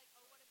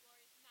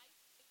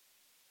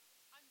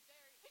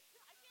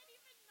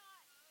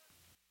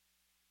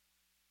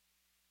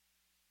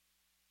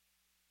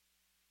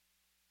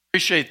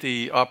Appreciate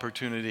the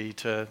opportunity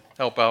to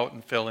help out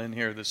and fill in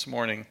here this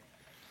morning.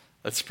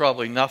 It's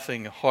probably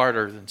nothing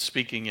harder than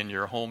speaking in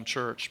your home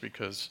church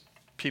because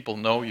people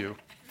know you.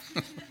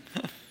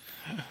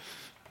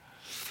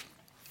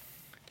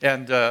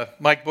 And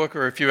Mike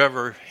Booker, if you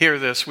ever hear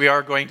this, we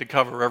are going to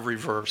cover every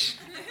verse.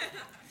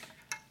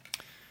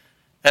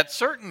 At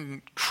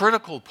certain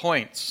critical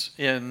points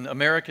in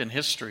American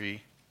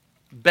history,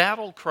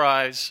 battle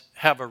cries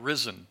have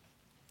arisen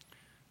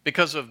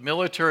because of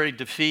military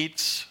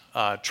defeats,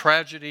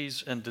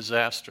 tragedies, and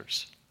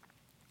disasters.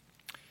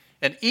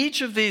 And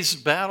each of these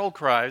battle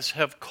cries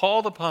have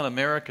called upon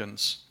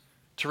Americans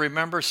to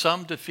remember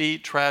some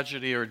defeat,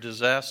 tragedy, or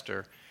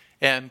disaster,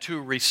 and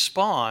to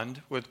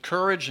respond with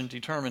courage and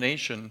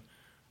determination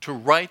to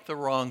right the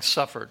wrong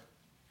suffered.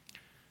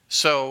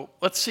 So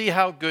let's see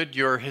how good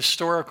your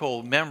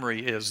historical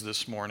memory is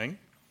this morning.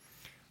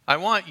 I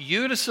want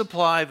you to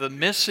supply the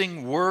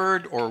missing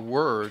word or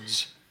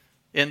words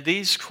in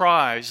these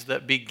cries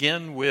that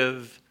begin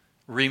with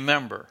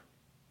remember.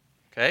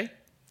 Okay?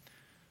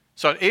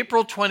 So on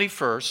April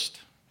 21st,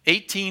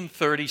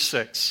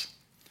 1836,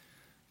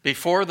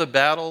 before the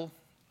Battle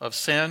of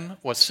San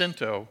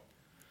Jacinto,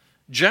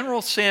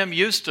 General Sam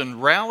Houston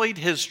rallied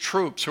his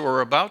troops who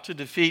were about to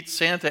defeat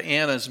Santa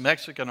Anna's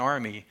Mexican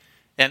army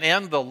and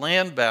end the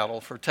land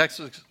battle for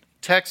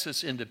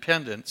Texas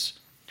independence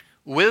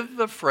with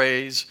the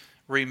phrase,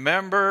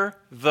 "Remember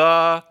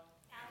the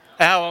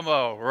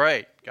Alamo."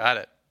 Right, got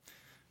it.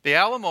 The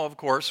Alamo, of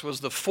course, was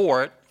the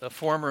fort, a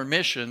former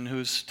mission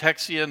whose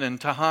Texian and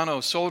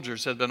Tejano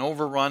soldiers had been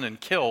overrun and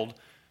killed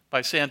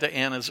by Santa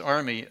Anna's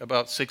army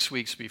about 6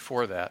 weeks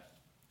before that.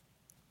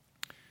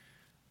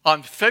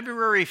 On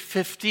February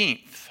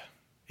 15th,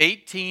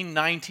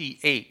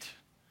 1898,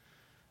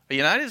 a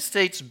United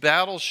States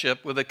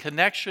battleship with a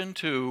connection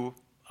to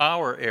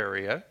our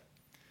area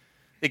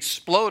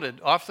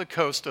exploded off the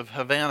coast of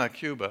Havana,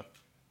 Cuba.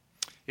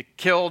 It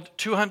killed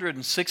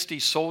 260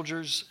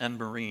 soldiers and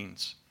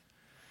Marines.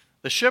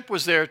 The ship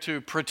was there to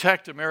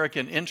protect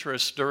American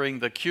interests during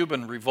the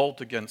Cuban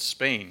revolt against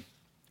Spain.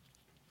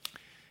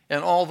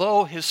 And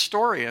although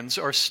historians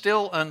are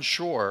still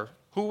unsure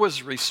who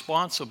was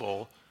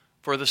responsible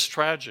for this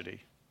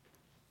tragedy,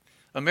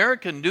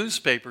 American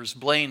newspapers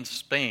blamed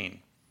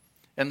Spain,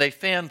 and they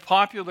fanned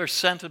popular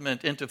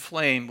sentiment into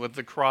flame with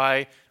the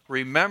cry,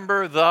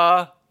 "Remember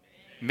the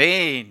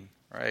Maine."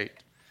 Right.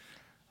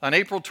 On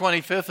April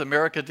 25th,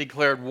 America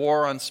declared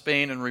war on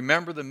Spain, and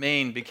 "Remember the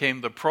Maine"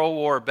 became the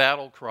pro-war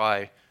battle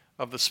cry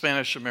of the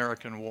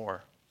Spanish-American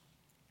War.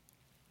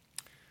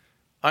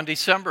 On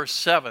December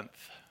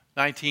 7th,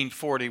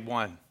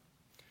 1941,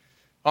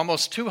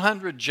 almost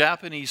 200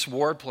 Japanese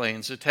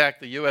warplanes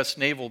attacked the U.S.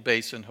 naval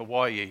base in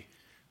Hawaii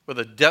with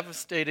a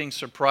devastating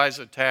surprise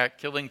attack,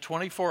 killing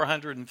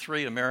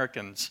 2,403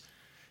 Americans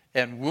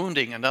and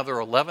wounding another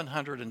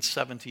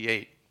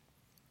 1,178.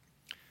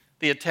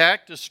 The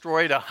attack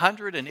destroyed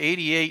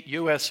 188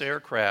 U.S.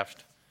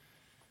 aircraft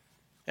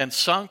and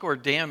sunk or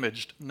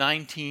damaged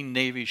 19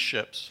 Navy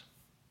ships.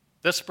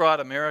 This brought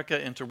America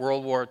into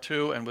World War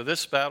II, and with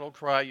this battle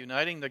cry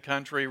uniting the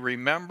country,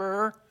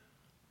 "Remember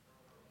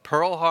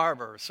Pearl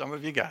Harbor." Some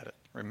of you got it.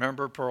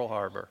 Remember Pearl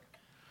Harbor.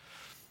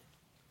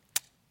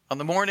 On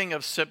the morning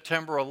of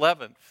September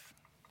 11th,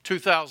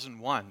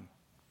 2001,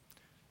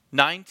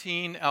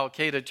 19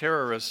 al-Qaeda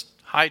terrorists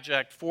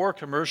hijacked 4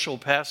 commercial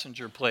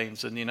passenger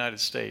planes in the United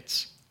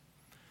States.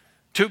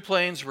 2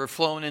 planes were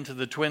flown into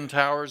the Twin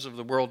Towers of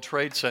the World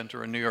Trade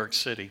Center in New York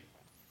City.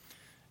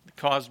 It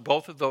caused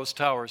both of those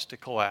towers to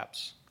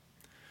collapse.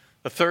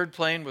 The 3rd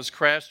plane was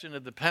crashed into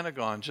the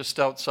Pentagon just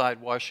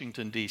outside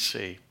Washington,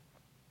 D.C.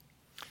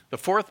 The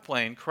 4th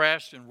plane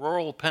crashed in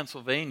rural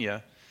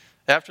Pennsylvania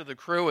after the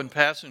crew and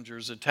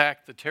passengers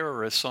attacked the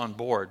terrorists on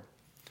board,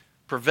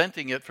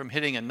 preventing it from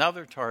hitting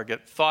another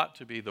target thought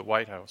to be the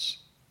White House.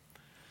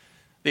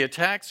 The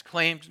attacks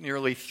claimed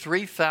nearly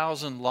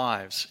 3,000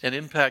 lives and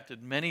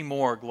impacted many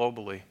more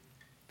globally.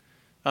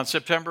 On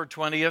September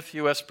 20th,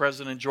 U.S.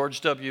 President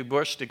George W.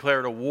 Bush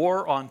declared a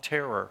war on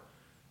terror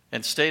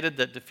and stated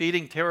that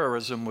defeating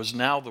terrorism was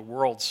now the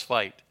world's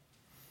fight.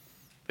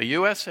 The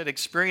U.S. had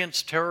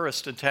experienced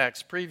terrorist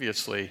attacks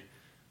previously,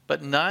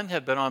 but none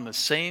had been on the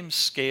same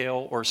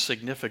scale or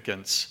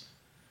significance.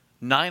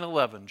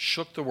 9/11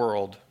 shook the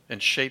world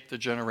and shaped the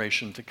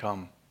generation to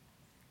come.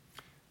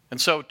 And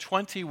so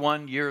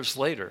 21 years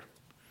later,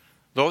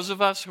 those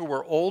of us who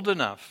were old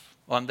enough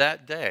on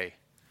that day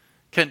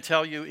can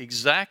tell you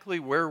exactly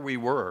where we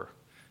were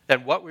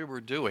and what we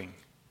were doing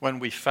when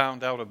we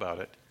found out about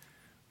it.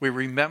 We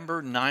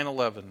remember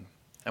 9/11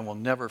 and we'll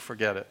never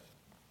forget it.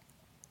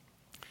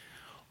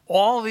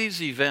 All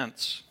these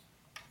events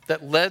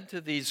that led to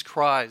these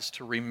cries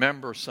to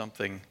remember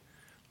something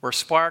were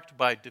sparked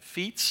by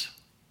defeats,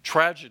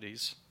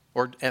 tragedies,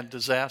 and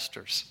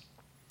disasters.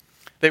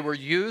 They were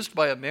used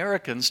by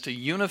Americans to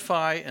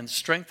unify and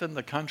strengthen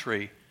the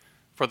country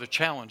for the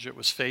challenge it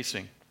was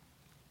facing.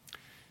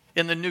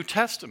 In the New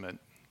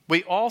Testament,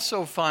 we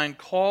also find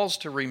calls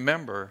to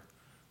remember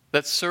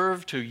that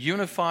serve to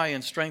unify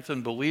and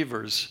strengthen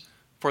believers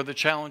for the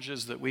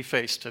challenges that we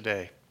face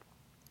today.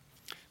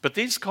 But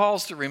these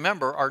calls to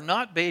remember are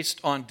not based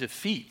on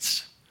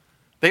defeats.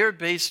 They are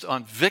based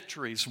on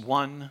victories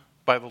won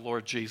by the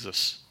Lord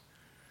Jesus.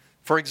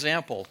 For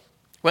example,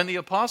 when the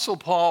Apostle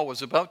Paul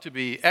was about to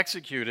be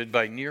executed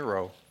by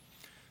Nero,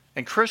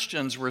 and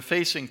Christians were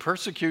facing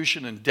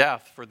persecution and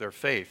death for their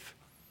faith,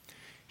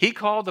 he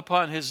called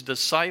upon his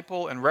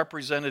disciple and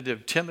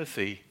representative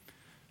Timothy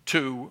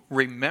to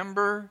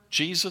remember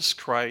Jesus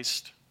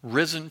Christ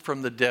risen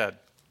from the dead.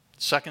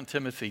 2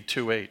 Timothy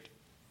 2:8.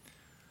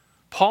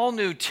 Paul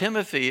knew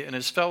Timothy and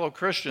his fellow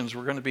Christians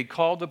were going to be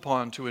called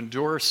upon to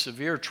endure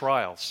severe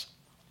trials.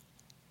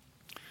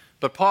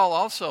 But Paul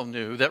also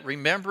knew that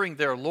remembering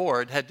their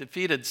Lord had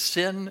defeated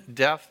sin,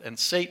 death, and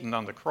Satan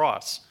on the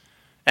cross,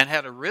 and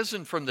had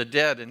arisen from the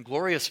dead in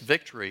glorious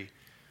victory,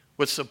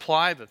 would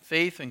supply the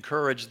faith and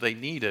courage they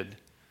needed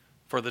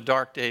for the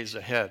dark days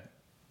ahead.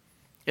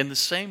 In the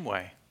same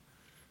way,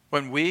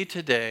 when we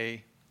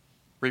today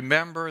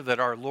remember that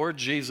our Lord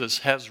Jesus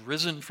has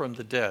risen from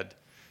the dead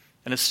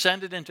and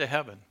ascended into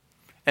heaven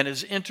and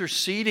is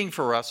interceding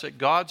for us at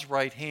God's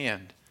right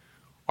hand,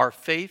 our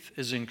faith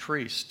is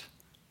increased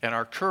and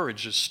our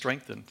courage is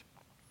strengthened.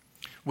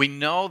 We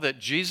know that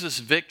Jesus'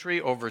 victory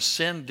over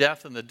sin,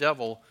 death, and the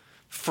devil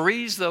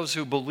frees those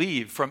who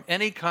believe from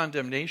any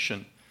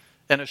condemnation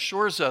and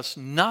assures us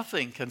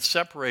nothing can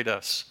separate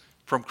us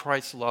from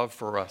Christ's love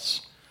for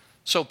us.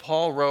 So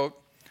Paul wrote,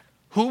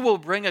 "Who will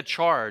bring a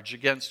charge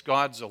against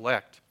God's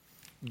elect?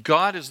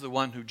 God is the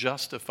one who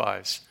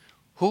justifies.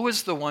 Who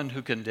is the one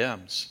who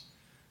condemns?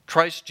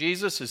 Christ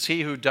Jesus is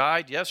he who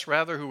died, yes,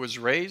 rather, who was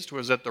raised, who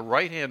is at the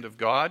right hand of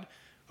God,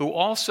 who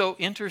also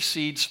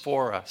intercedes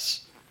for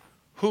us.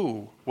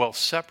 Who will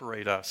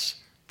separate us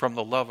from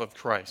the love of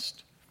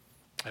Christ?"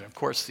 And of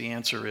course, the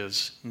answer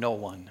is no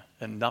one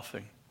and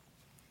nothing.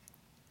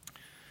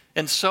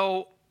 And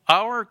so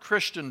our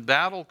Christian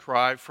battle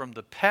cry from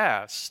the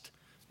past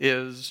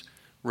is,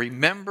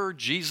 remember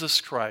Jesus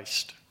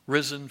Christ,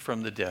 risen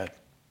from the dead.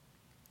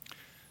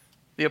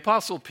 The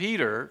Apostle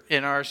Peter,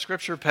 in our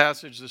scripture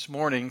passage this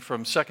morning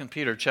from 2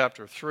 Peter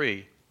chapter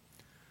 3,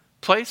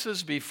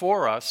 places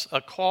before us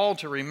a call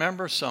to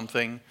remember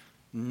something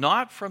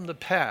not from the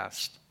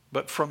past,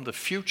 but from the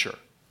future.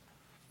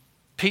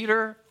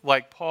 Peter,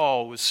 like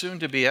Paul, was soon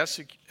to be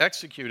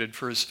executed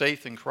for his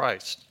faith in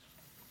Christ.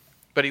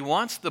 But he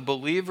wants the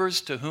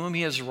believers to whom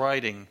he is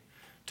writing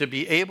to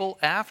be able,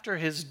 after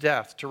his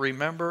death, to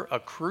remember a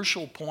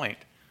crucial point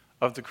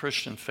of the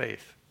Christian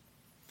faith.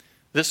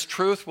 This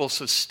truth will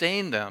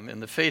sustain them in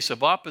the face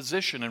of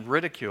opposition and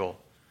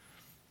ridicule.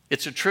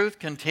 It's a truth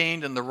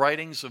contained in the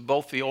writings of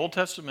both the Old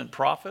Testament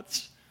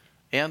prophets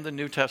and the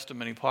New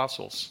Testament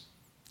apostles.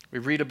 We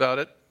read about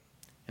it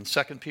in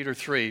 2 Peter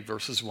 3,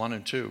 verses 1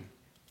 and 2.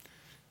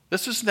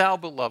 "This is now,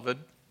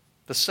 beloved,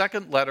 the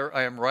second letter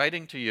I am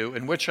writing to you,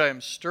 in which I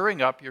am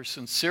stirring up your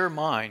sincere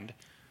mind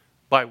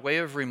by way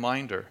of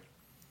reminder,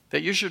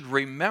 that you should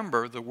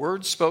remember the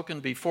words spoken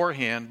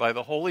beforehand by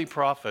the holy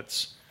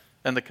prophets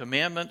and the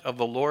commandment of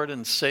the Lord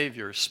and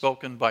Savior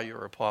spoken by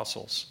your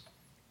apostles."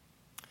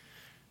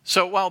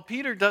 So while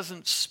Peter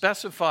doesn't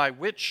specify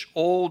which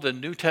Old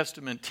and New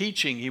Testament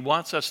teaching he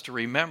wants us to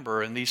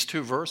remember in these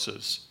two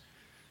verses,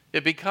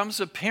 it becomes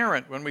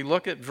apparent when we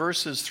look at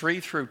verses 3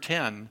 through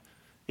 10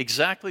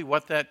 exactly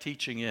what that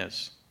teaching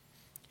is.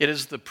 It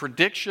is the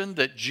prediction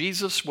that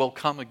Jesus will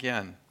come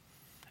again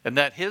and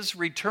that his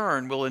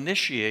return will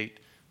initiate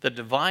the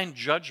divine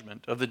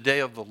judgment of the day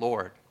of the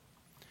Lord.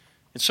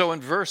 And so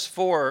in verse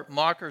 4,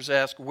 mockers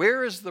ask,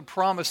 where is the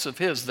promise of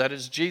his, that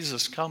is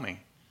Jesus,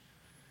 coming?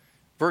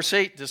 Verse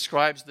 8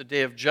 describes the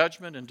day of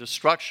judgment and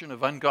destruction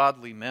of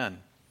ungodly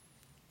men.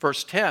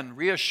 Verse 10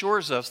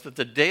 reassures us that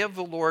the day of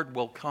the Lord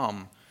will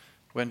come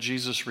when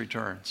Jesus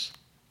returns.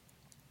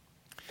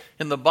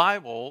 In the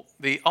Bible,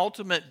 the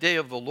ultimate day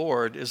of the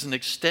Lord is an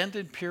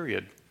extended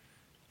period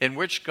in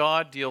which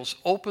God deals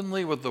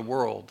openly with the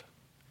world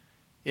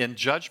in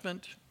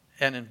judgment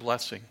and in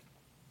blessing.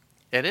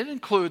 And it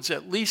includes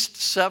at least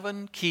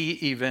 7 key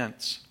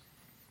events.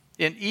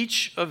 In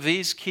each of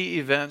these key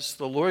events,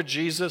 the Lord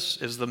Jesus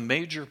is the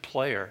major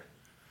player.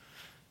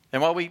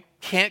 And while we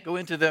can't go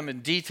into them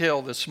in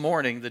detail this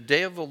morning, the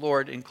day of the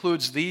Lord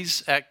includes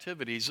these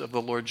activities of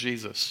the Lord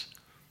Jesus.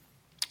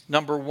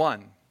 Number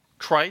 1,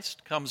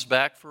 Christ comes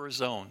back for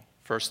his own,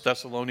 1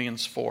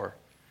 Thessalonians 4.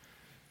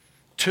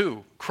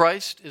 2,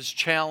 Christ is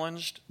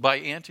challenged by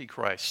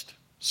Antichrist,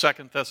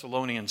 2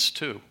 Thessalonians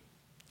 2.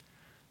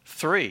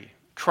 3,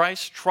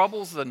 Christ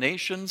troubles the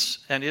nations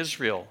and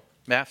Israel,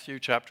 Matthew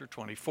chapter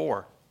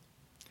 24.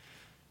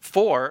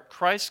 4,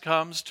 Christ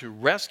comes to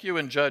rescue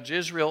and judge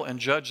Israel and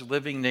judge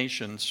living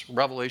nations,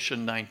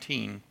 Revelation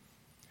 19.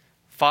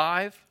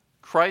 5,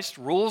 Christ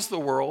rules the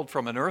world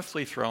from an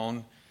earthly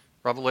throne,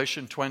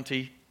 Revelation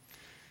 20.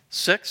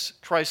 6,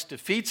 Christ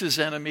defeats his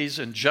enemies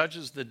and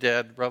judges the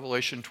dead,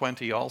 Revelation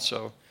 20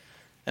 also.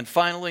 And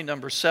finally,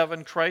 number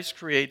 7, Christ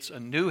creates a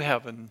new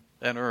heaven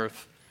and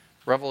earth,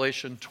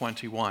 Revelation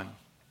 21.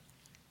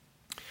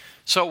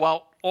 So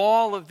while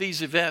all of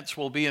these events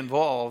will be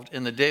involved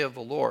in the day of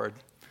the Lord,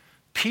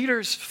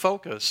 Peter's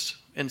focus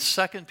in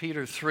 2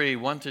 Peter 3,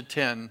 1 to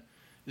 10,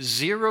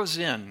 zeroes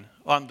in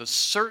on the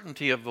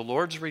certainty of the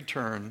Lord's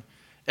return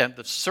and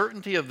the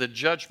certainty of the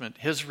judgment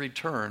his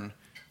return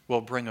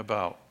will bring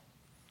about.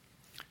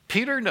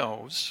 Peter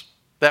knows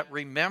that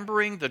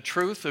remembering the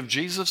truth of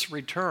Jesus'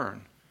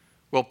 return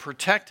will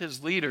protect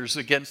his leaders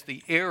against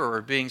the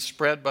error being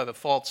spread by the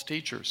false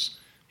teachers.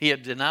 He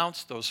had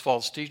denounced those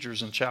false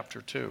teachers in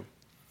chapter 2.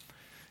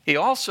 He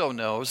also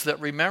knows that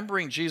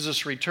remembering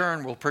Jesus'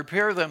 return will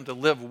prepare them to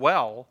live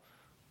well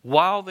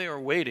while they are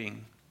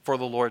waiting for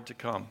the Lord to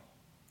come.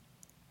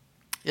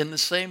 In the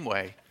same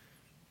way,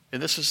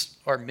 and this is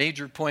our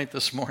major point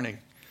this morning,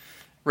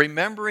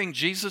 remembering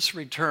Jesus'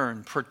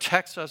 return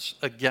protects us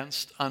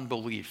against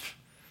unbelief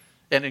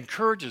and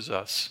encourages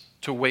us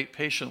to wait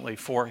patiently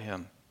for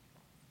him.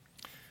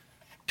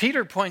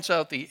 Peter points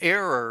out the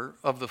error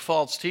of the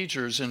false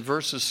teachers in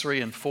verses 3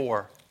 and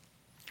 4.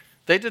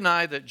 They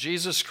deny that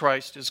Jesus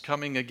Christ is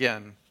coming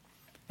again,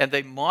 and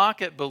they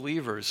mock at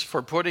believers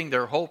for putting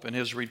their hope in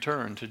his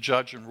return to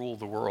judge and rule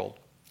the world.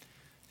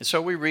 And so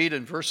we read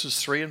in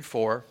verses 3 and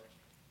 4,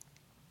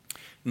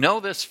 "Know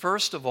this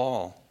first of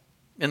all,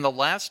 in the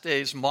last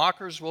days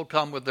mockers will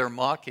come with their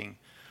mocking,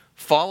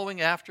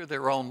 following after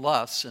their own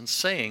lusts and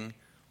saying,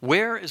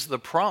 'Where is the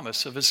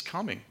promise of his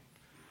coming?'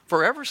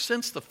 For ever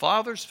since the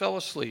fathers fell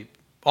asleep,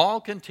 all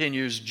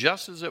continues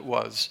just as it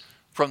was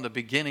from the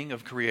beginning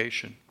of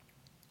creation."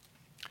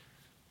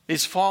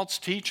 These false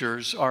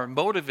teachers are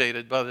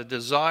motivated by the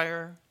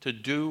desire to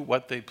do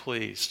what they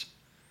please.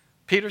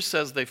 Peter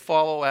says they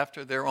follow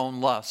after their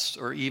own lusts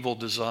or evil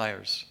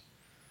desires.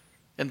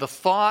 And the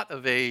thought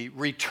of a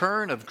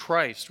return of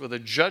Christ with a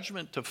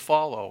judgment to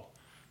follow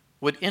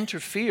would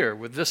interfere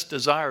with this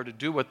desire to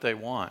do what they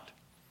want.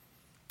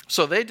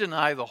 So they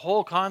deny the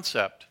whole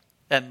concept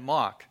and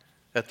mock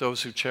at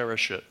those who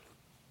cherish it.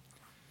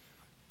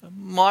 A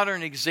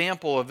modern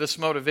example of this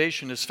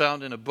motivation is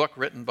found in a book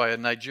written by a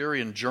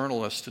Nigerian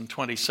journalist in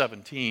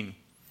 2017.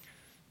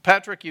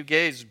 Patrick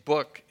Uge's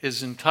book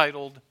is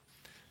entitled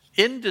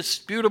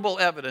 "Indisputable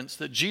Evidence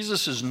That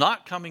Jesus is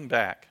Not Coming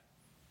Back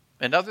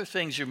and Other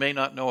Things You May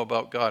Not Know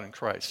About God and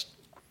Christ."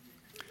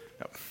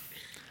 Now,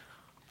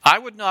 I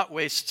would not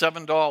waste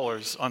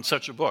 $7 on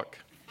such a book.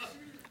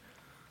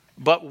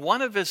 But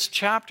one of his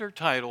chapter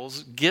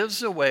titles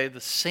gives away the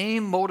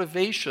same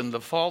motivation the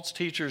false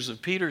teachers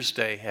of Peter's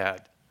day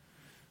had.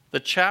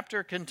 The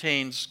chapter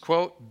contains,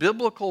 quote,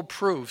 "biblical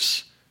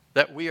proofs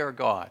that we are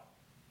God,"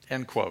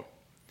 end quote.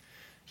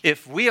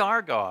 If we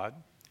are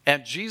God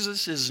and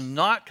Jesus is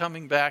not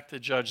coming back to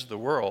judge the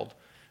world,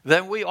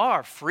 then we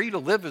are free to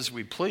live as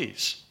we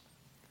please.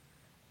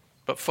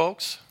 But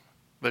folks,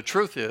 the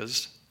truth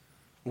is,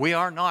 we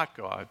are not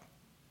God.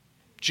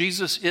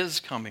 Jesus is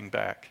coming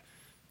back.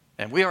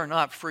 And we are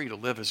not free to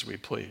live as we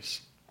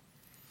please.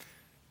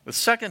 The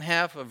second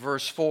half of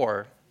verse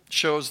 4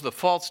 shows the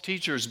false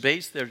teachers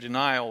base their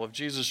denial of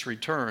Jesus'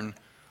 return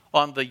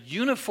on the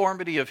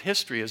uniformity of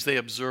history as they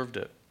observed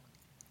it.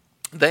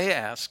 They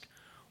ask,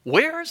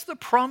 "Where is the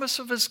promise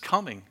of his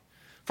coming?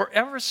 For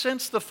ever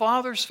since the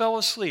fathers fell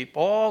asleep,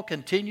 all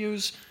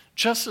continues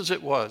just as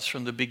it was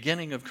from the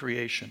beginning of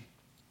creation."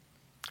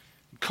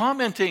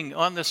 Commenting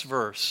on this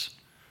verse,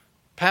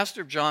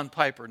 Pastor John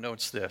Piper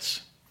notes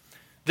this: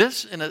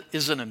 "This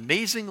is an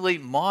amazingly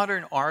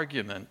modern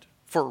argument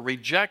for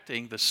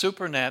rejecting the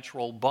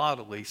supernatural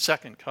bodily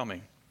second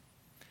coming.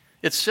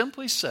 It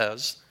simply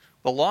says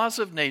the laws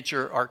of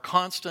nature are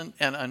constant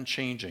and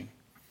unchanging.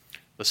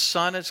 The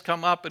sun has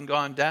come up and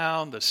gone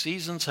down, the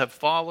seasons have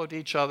followed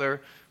each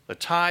other, the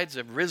tides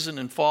have risen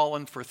and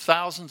fallen for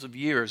thousands of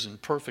years in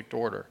perfect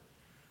order.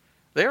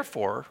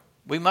 Therefore,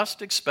 we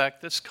must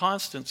expect this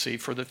constancy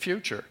for the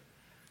future.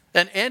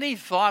 And any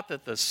thought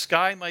that the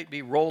sky might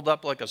be rolled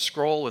up like a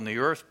scroll and the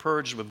earth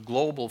purged with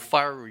global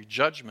fiery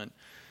judgment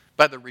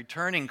by the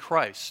returning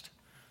Christ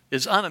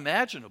is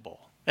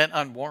unimaginable and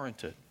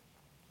unwarranted."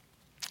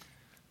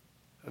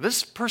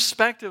 This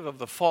perspective of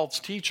the false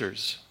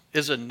teachers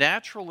is a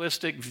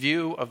naturalistic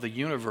view of the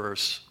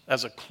universe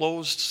as a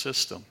closed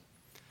system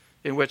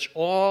in which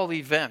all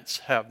events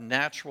have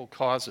natural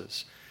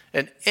causes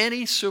and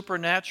any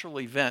supernatural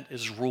event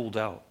is ruled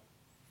out.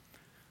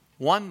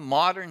 One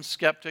modern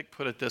skeptic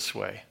put it this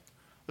way: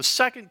 the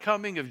second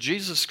coming of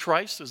Jesus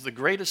Christ is the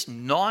greatest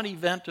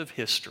non-event of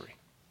history.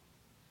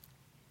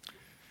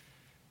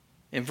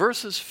 In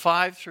verses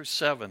 5 through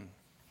 7,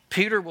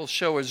 Peter will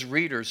show his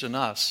readers and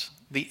us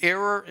the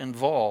error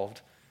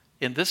involved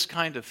in this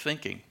kind of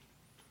thinking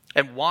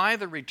and why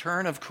the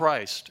return of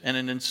Christ and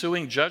an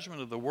ensuing judgment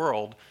of the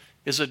world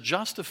is a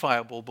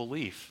justifiable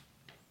belief.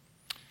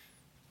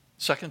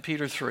 2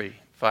 Peter 3,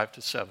 5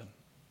 to 7.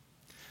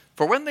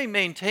 "For when they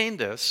maintain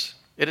this,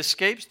 it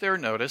escapes their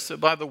notice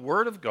that by the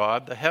word of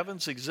God the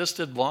heavens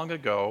existed long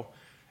ago,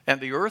 and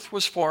the earth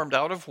was formed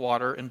out of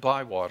water and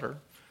by water,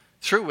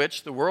 through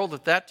which the world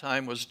at that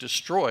time was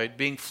destroyed,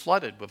 being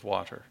flooded with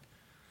water.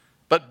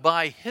 But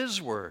by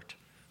his word,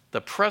 the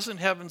present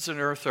heavens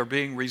and earth are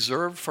being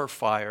reserved for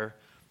fire,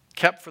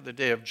 kept for the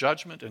day of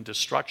judgment and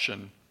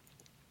destruction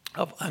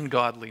of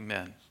ungodly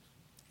men."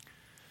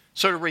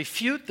 So to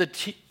refute the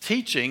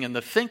teaching and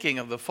the thinking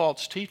of the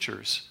false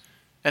teachers,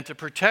 and to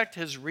protect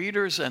his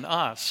readers and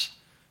us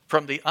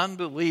from the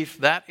unbelief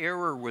that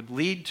error would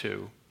lead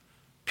to,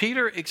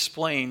 Peter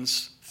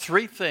explains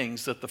three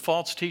things that the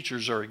false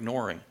teachers are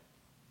ignoring.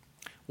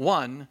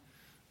 One,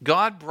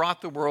 God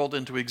brought the world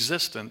into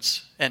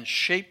existence and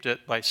shaped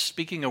it by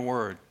speaking a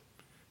word.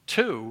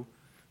 Two,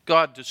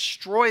 God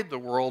destroyed the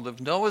world of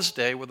Noah's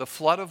day with a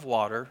flood of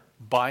water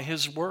by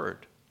his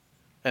word.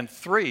 And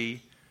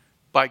three,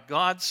 by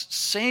God's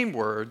same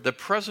word, the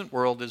present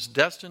world is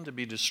destined to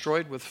be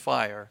destroyed with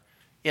fire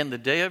in the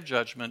day of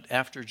judgment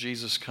after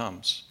Jesus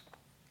comes.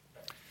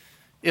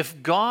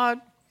 If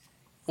God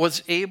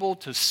was able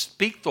to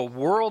speak the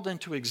world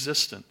into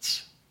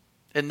existence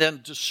and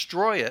then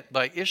destroy it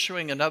by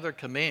issuing another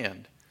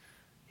command,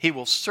 he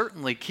will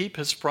certainly keep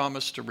his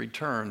promise to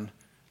return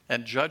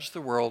and judge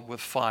the world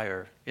with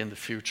fire in the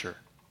future.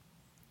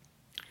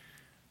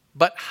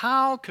 But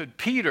how could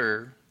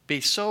Peter be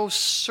so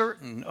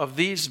certain of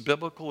these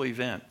biblical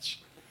events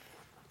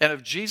and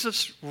of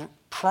Jesus'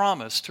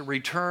 promise to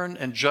return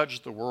and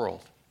judge the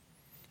world?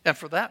 And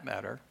for that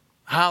matter,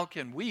 how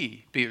can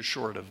we be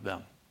assured of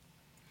them?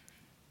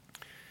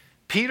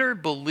 Peter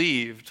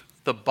believed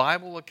the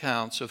Bible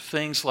accounts of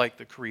things like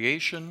the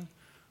creation,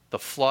 the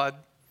flood,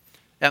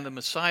 and the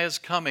Messiah's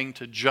coming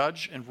to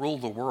judge and rule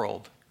the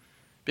world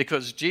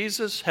because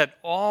Jesus had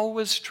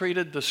always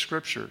treated the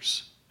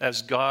Scriptures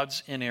as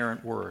God's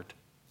inerrant word.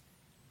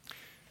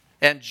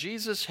 And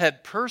Jesus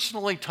had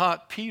personally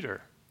taught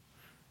Peter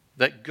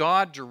that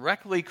God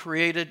directly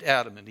created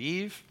Adam and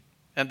Eve,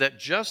 and that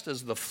just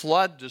as the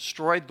flood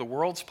destroyed the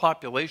world's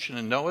population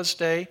in Noah's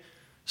day,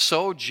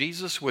 so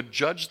Jesus would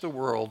judge the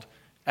world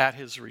at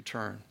his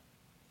return.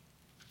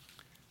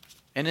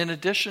 And in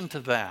addition to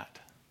that,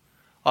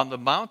 on the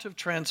Mount of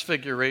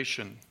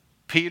Transfiguration,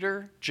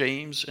 Peter,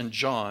 James, and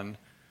John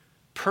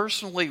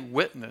personally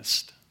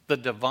witnessed the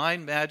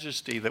divine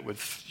majesty that would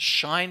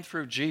shine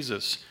through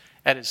Jesus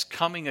at his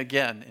coming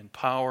again in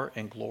power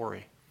and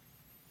glory.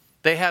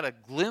 They had a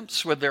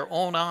glimpse with their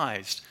own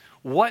eyes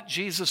what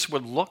Jesus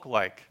would look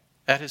like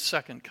at his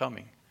second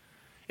coming.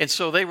 And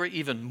so they were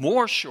even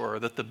more sure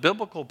that the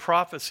biblical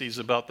prophecies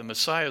about the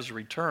Messiah's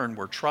return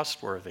were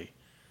trustworthy.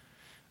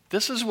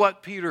 This is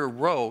what Peter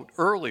wrote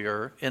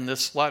earlier in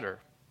this letter,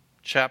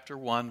 chapter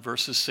 1,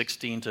 verses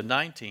 16 to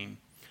 19.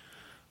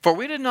 For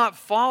we did not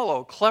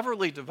follow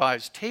cleverly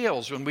devised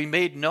tales when we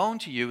made known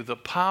to you the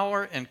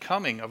power and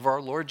coming of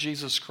our Lord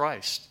Jesus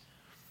Christ,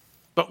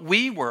 but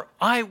we were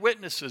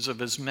eyewitnesses of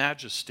his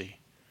majesty.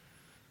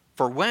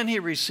 For when he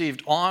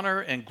received honor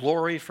and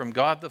glory from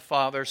God the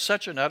Father,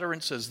 such an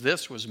utterance as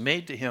this was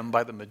made to him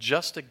by the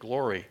majestic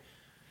glory.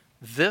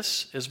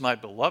 This is my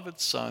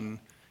beloved Son,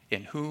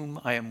 in whom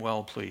I am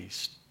well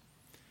pleased.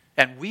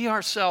 And we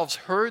ourselves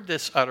heard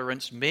this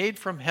utterance made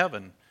from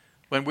heaven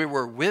when we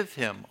were with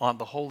him on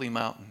the holy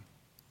mountain.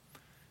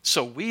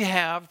 So we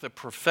have the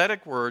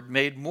prophetic word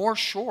made more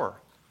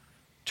sure,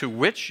 to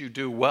which you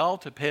do well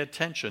to pay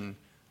attention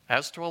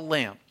as to a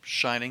lamp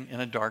shining in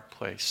a dark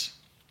place.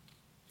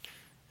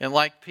 And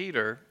like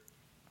Peter,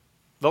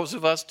 those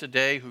of us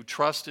today who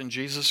trust in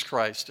Jesus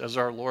Christ as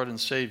our Lord and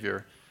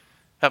Savior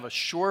have a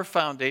sure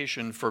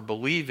foundation for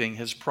believing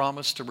his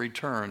promise to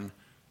return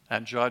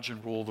and judge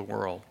and rule the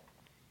world.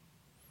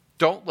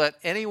 Don't let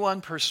anyone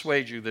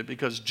persuade you that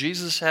because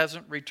Jesus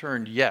hasn't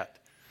returned yet,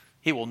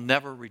 he will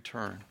never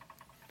return.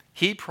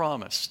 He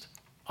promised,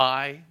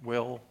 I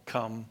will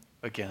come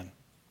again.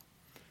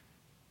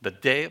 The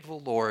day of the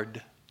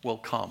Lord will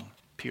come,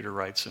 Peter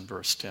writes in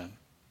verse 10.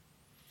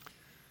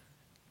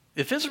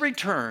 If his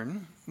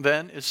return,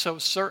 then, is so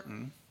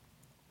certain,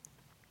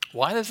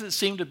 why does it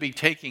seem to be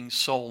taking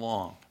so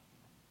long?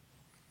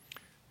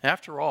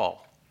 After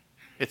all,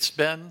 it's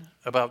been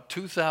about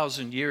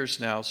 2,000 years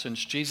now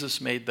since Jesus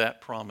made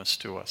that promise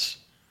to us.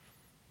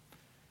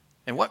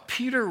 And what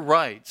Peter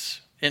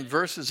writes in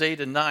verses 8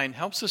 and 9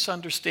 helps us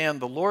understand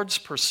the Lord's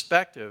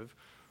perspective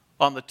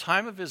on the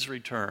time of his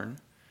return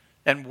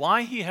and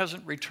why he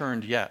hasn't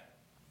returned yet.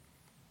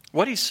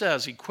 What he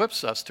says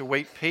equips us to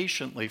wait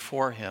patiently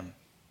for him.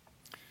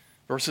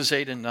 Verses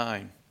 8 and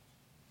 9.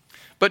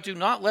 But do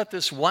not let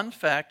this one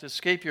fact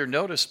escape your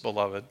notice,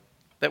 beloved,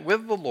 that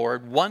with the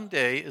Lord 1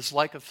 day is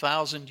like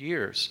 1,000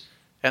 years,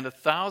 and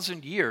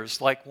 1,000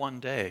 years like 1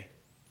 day.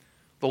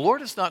 The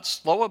Lord is not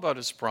slow about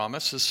his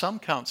promise, as some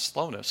count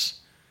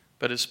slowness,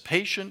 but is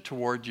patient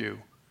toward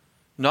you,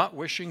 not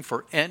wishing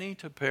for any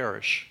to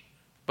perish,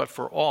 but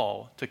for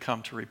all to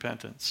come to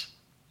repentance.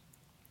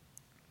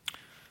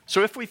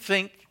 So if we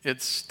think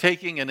it's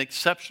taking an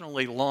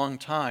exceptionally long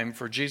time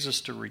for Jesus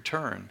to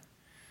return,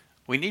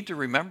 we need to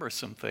remember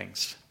some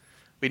things.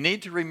 We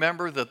need to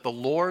remember that the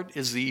Lord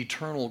is the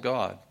eternal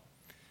God,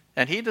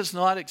 and he does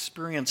not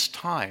experience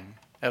time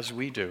as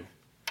we do.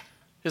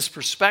 His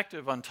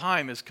perspective on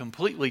time is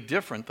completely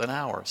different than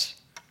ours.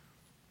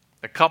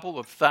 A couple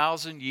of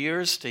 1,000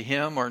 years to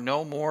him are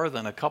no more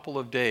than a couple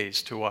of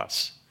days to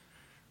us.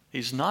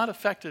 He's not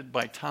affected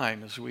by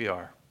time as we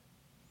are.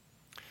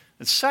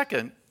 And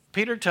second,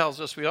 Peter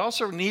tells us we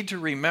also need to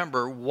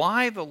remember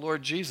why the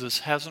Lord Jesus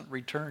hasn't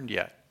returned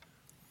yet.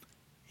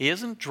 He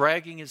isn't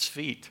dragging his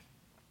feet.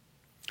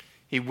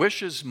 He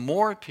wishes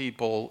more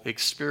people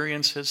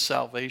experience his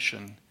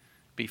salvation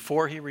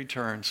before he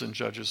returns and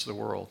judges the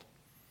world.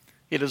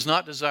 He does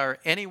not desire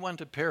anyone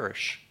to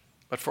perish,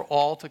 but for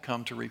all to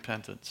come to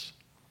repentance.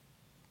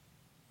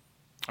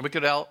 We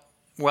could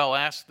well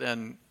ask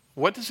then,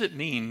 what does it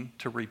mean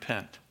to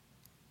repent?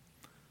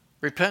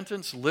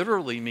 Repentance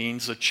literally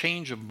means a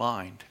change of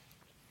mind.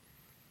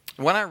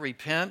 When I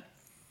repent,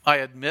 I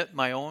admit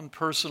my own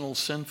personal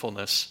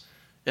sinfulness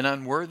and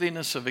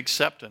unworthiness of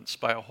acceptance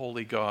by a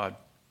holy God.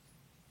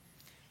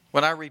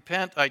 When I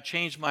repent, I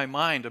change my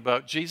mind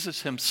about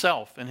Jesus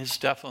himself and his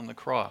death on the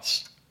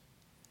cross.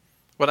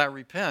 When I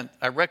repent,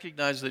 I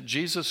recognize that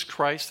Jesus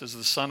Christ is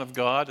the Son of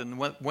God, and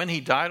when he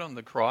died on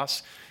the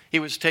cross, he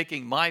was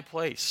taking my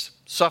place,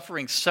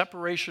 suffering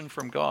separation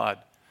from God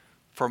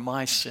for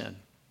my sin.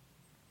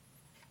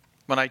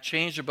 When I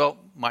change about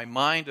my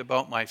mind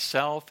about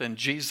myself and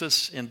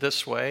Jesus in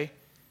this way,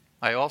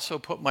 I also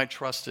put my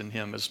trust in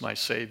him as my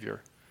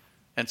Savior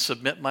and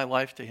submit my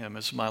life to him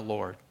as my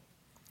Lord.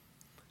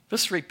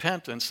 This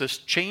repentance, this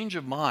change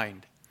of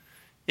mind,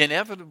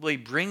 inevitably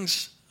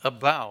brings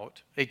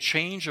about a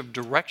change of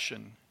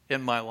direction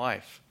in my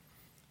life.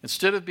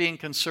 Instead of being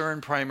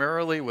concerned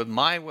primarily with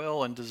my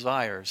will and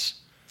desires,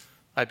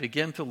 I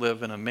begin to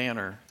live in a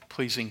manner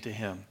pleasing to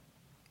him.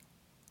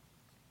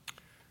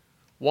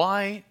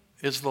 Why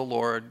is the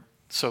Lord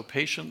so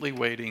patiently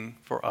waiting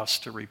for us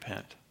to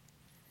repent?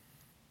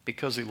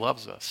 Because he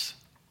loves us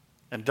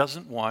and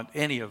doesn't want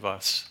any of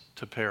us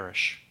to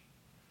perish.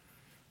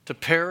 To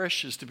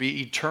perish is to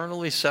be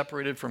eternally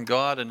separated from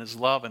God and his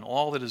love and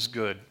all that is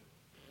good.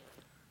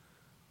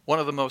 One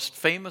of the most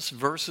famous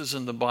verses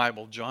in the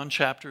Bible, John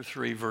chapter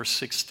 3, verse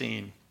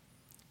 16,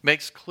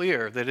 makes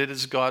clear that it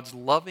is God's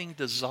loving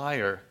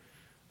desire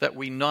that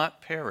we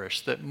not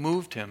perish that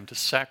moved him to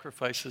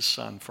sacrifice his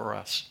Son for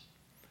us.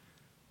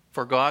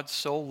 For God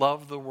so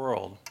loved the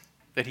world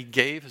that he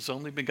gave his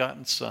only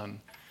begotten Son,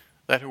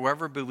 that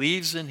whoever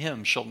believes in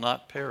him shall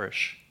not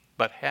perish,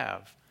 but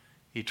have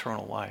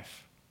eternal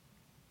life.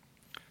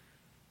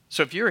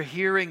 So if you're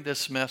hearing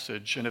this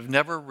message and have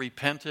never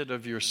repented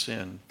of your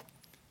sin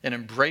and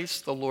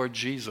embraced the Lord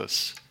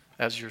Jesus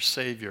as your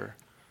Savior,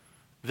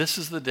 this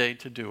is the day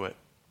to do it.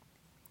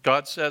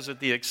 God says,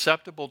 at the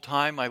acceptable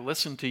time I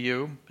listened to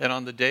you, and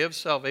on the day of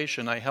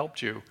salvation I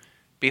helped you.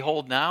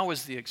 Behold, now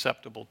is the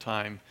acceptable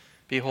time.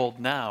 Behold,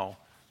 now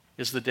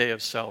is the day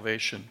of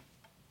salvation.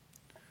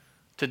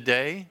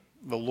 Today,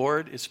 the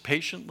Lord is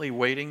patiently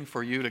waiting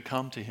for you to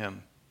come to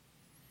him,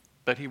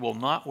 but he will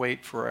not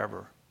wait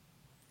forever.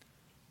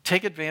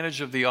 Take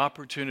advantage of the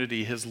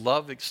opportunity his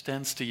love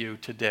extends to you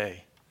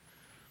today.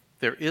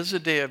 There is a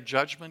day of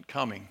judgment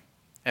coming,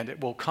 and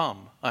it will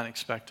come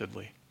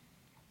unexpectedly.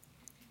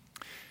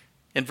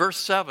 In verse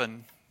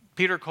 7,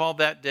 Peter called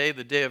that day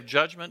the day of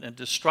judgment and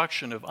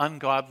destruction of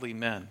ungodly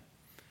men.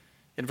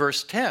 In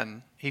verse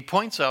 10, he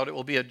points out it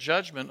will be a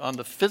judgment on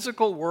the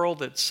physical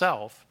world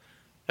itself,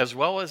 as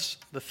well as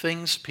the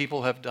things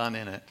people have done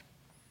in it.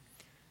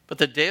 But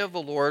the day of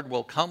the Lord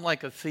will come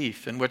like a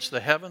thief, in which the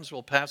heavens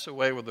will pass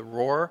away with a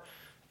roar,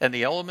 and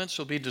the elements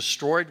will be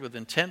destroyed with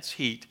intense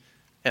heat,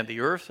 and the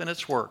earth and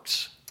its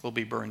works will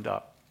be burned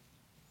up.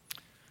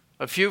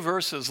 A few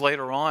verses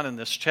later on in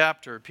this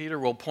chapter, Peter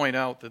will point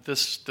out that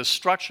this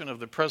destruction of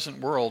the present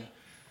world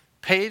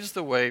paves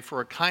the way for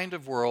a kind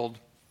of world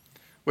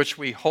which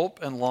we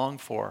hope and long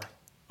for,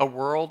 a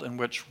world in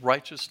which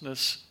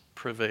righteousness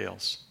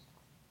prevails.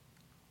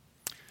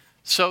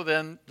 So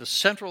then, the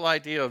central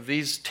idea of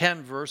these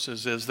 10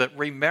 verses is that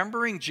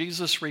remembering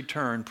Jesus'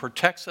 return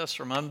protects us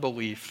from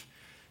unbelief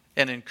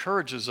and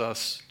encourages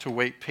us to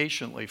wait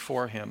patiently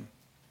for him.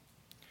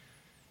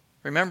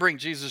 Remembering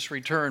Jesus'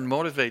 return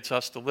motivates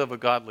us to live a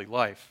godly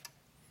life.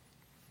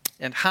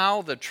 And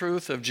how the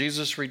truth of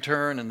Jesus'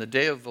 return and the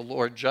day of the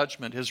Lord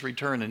judgment his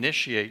return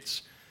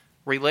initiates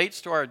relates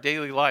to our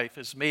daily life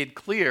is made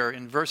clear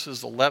in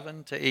verses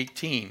 11 to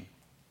 18.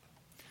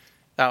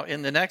 Now,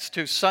 in the next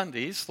 2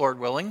 Sundays, Lord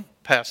willing,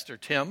 Pastor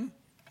Tim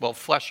will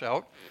flesh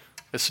out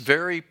this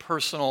very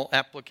personal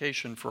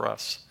application for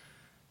us.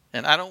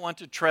 And I don't want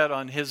to tread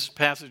on his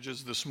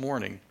passages this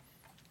morning,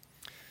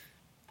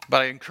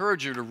 but I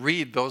encourage you to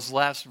read those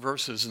last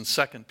verses in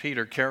 2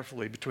 Peter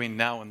carefully between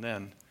now and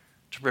then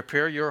to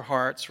prepare your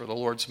hearts for the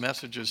Lord's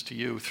messages to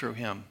you through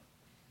him.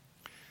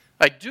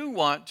 I do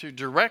want to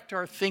direct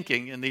our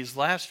thinking in these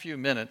last few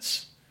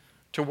minutes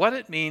to what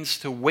it means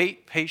to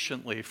wait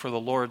patiently for the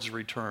Lord's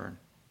return.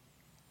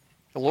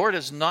 The Lord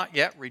has not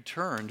yet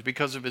returned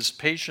because of his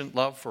patient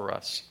love for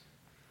us.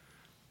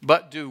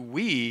 But do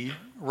we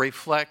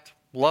reflect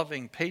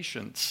loving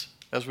patience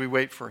as we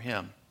wait for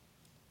him?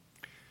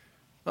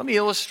 Let me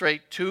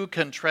illustrate 2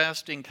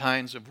 contrasting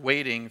kinds of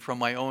waiting from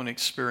my own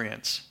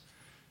experience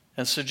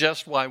and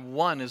suggest why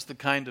one is the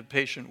kind of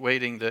patient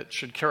waiting that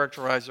should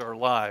characterize our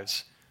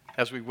lives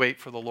as we wait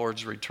for the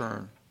Lord's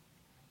return.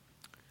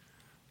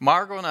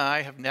 Margot and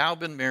I have now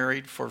been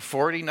married for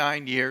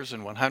 49 years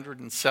and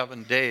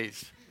 107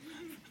 days.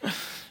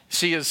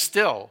 She is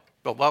still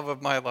the love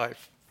of my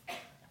life.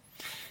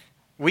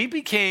 We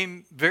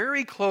became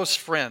very close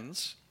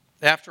friends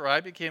after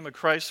I became a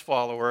Christ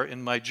follower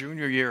in my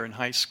junior year in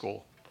high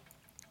school.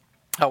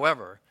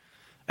 However,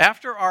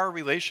 after our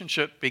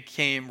relationship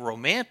became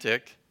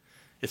romantic,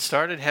 it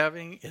started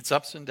having its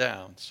ups and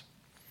downs.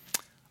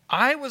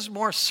 I was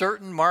more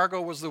certain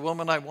Margot was the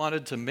woman I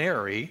wanted to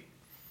marry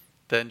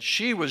than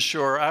she was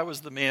sure I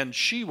was the man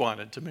she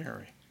wanted to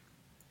marry.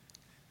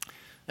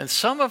 And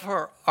some of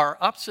our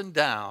ups and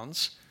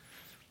downs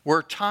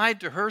were tied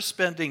to her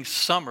spending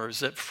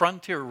summers at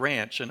Frontier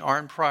Ranch in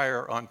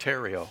Arnprior,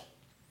 Ontario.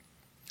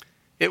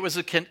 It was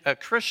a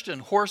Christian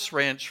horse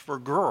ranch for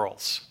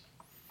girls.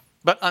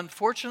 But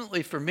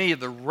unfortunately for me,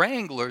 the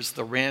wranglers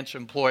the ranch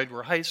employed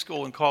were high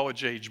school and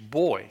college-age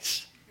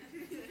boys.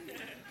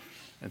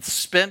 And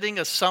spending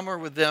a summer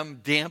with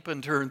them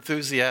dampened her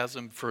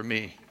enthusiasm for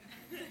me.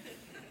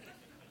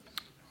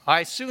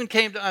 I soon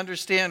came to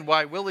understand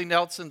why Willie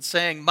Nelson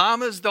sang,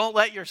 "Mamas, don't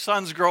let your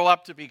sons grow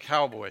up to be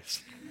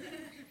cowboys.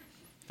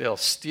 They'll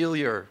steal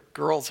your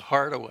girl's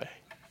heart away."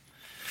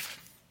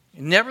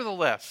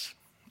 Nevertheless,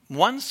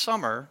 one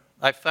summer,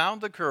 I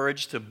found the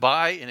courage to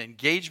buy an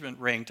engagement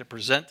ring to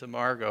present to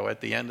Margot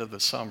at the end of the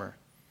summer,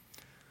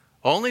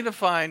 only to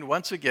find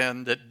once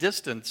again that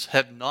distance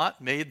had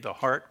not made the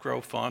heart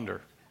grow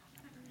fonder.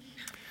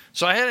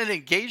 So I had an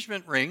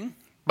engagement ring,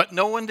 but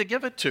no one to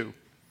give it to.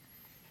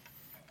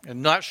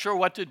 And not sure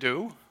what to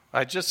do,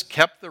 I just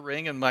kept the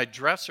ring in my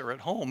dresser at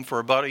home for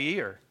about a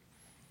year.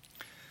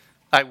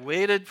 I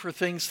waited for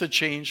things to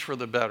change for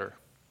the better.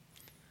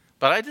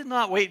 But I did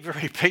not wait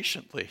very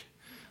patiently.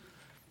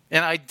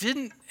 And I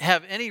didn't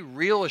have any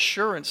real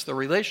assurance the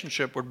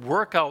relationship would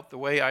work out the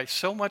way I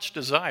so much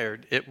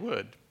desired it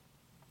would.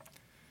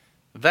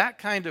 That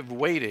kind of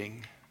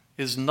waiting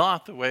is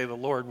not the way the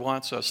Lord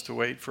wants us to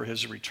wait for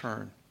his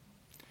return.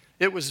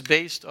 It was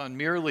based on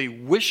merely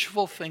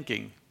wishful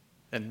thinking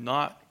and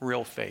not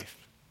real faith.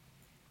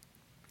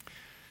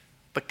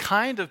 The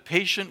kind of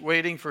patient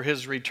waiting for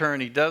his return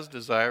he does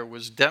desire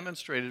was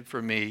demonstrated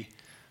for me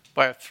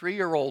by a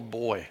 3-year-old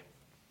boy.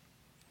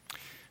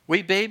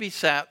 We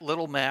babysat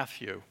little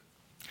Matthew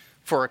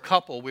for a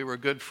couple we were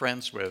good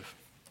friends with.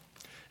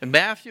 And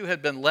Matthew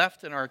had been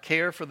left in our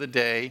care for the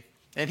day,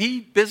 and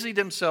he busied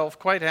himself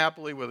quite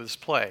happily with his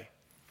play.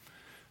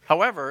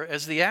 However,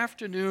 as the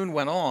afternoon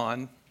went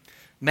on,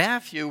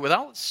 Matthew,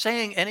 without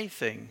saying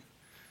anything,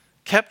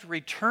 kept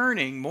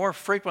returning more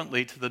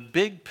frequently to the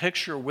big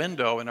picture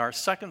window in our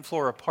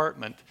second-floor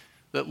apartment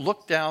that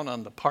looked down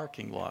on the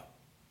parking lot.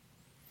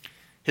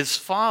 His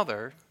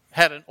father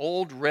had an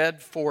old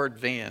red Ford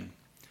van,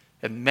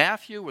 and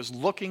Matthew was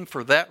looking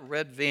for that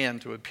red van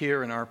to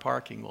appear in our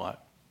parking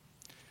lot.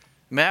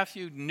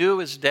 Matthew knew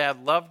his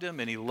dad loved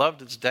him, and he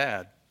loved his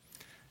dad.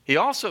 He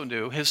also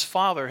knew his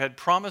father had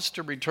promised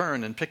to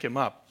return and pick him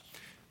up,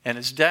 and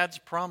his dad's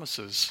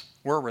promises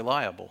were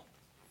reliable.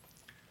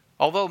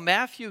 Although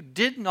Matthew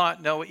did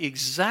not know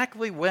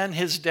exactly when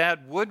his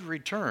dad would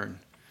return,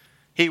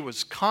 he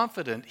was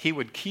confident he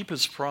would keep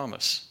his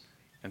promise,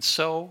 and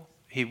so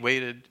he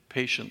waited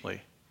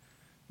patiently,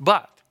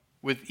 but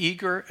with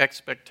eager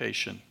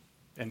expectation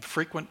and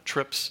frequent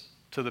trips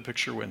to the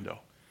picture window.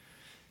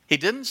 He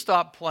didn't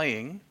stop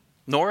playing,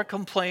 nor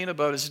complain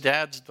about his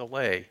dad's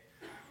delay,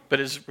 but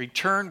his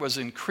return was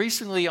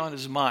increasingly on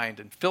his mind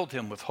and filled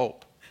him with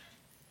hope.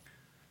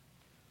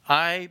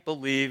 I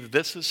believe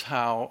this is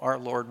how our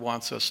Lord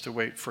wants us to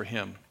wait for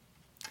him.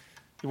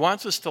 He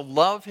wants us to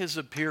love his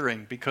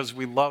appearing because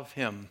we love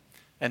him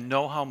and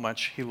know how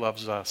much he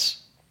loves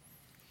us.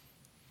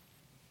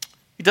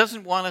 He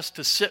doesn't want us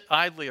to sit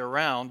idly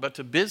around, but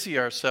to busy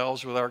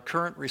ourselves with our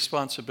current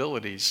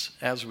responsibilities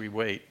as we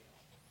wait.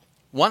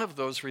 One of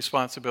those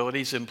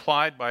responsibilities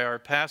implied by our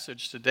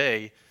passage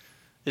today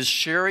is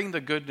sharing the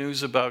good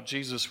news about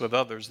Jesus with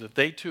others, that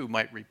they too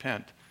might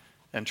repent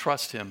and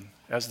trust him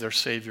as their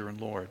Savior and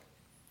Lord.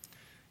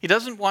 He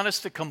doesn't want us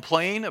to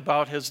complain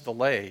about his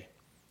delay,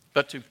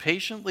 but to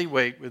patiently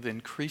wait with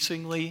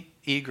increasingly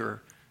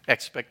eager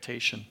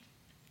expectation.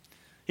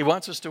 He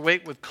wants us to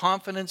wait with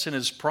confidence in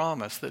his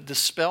promise that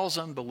dispels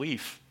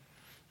unbelief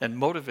and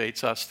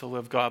motivates us to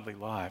live godly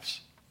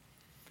lives.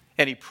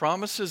 And he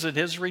promises in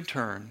his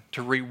return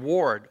to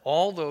reward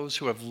all those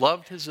who have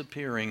loved his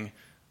appearing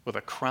with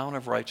a crown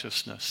of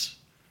righteousness.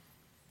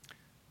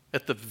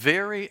 At the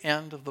very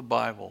end of the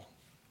Bible,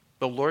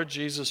 the Lord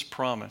Jesus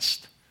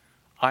promised,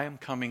 "I am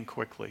coming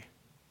quickly."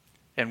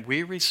 And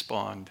we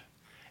respond,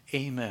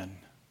 "Amen.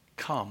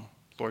 Come,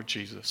 Lord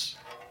Jesus."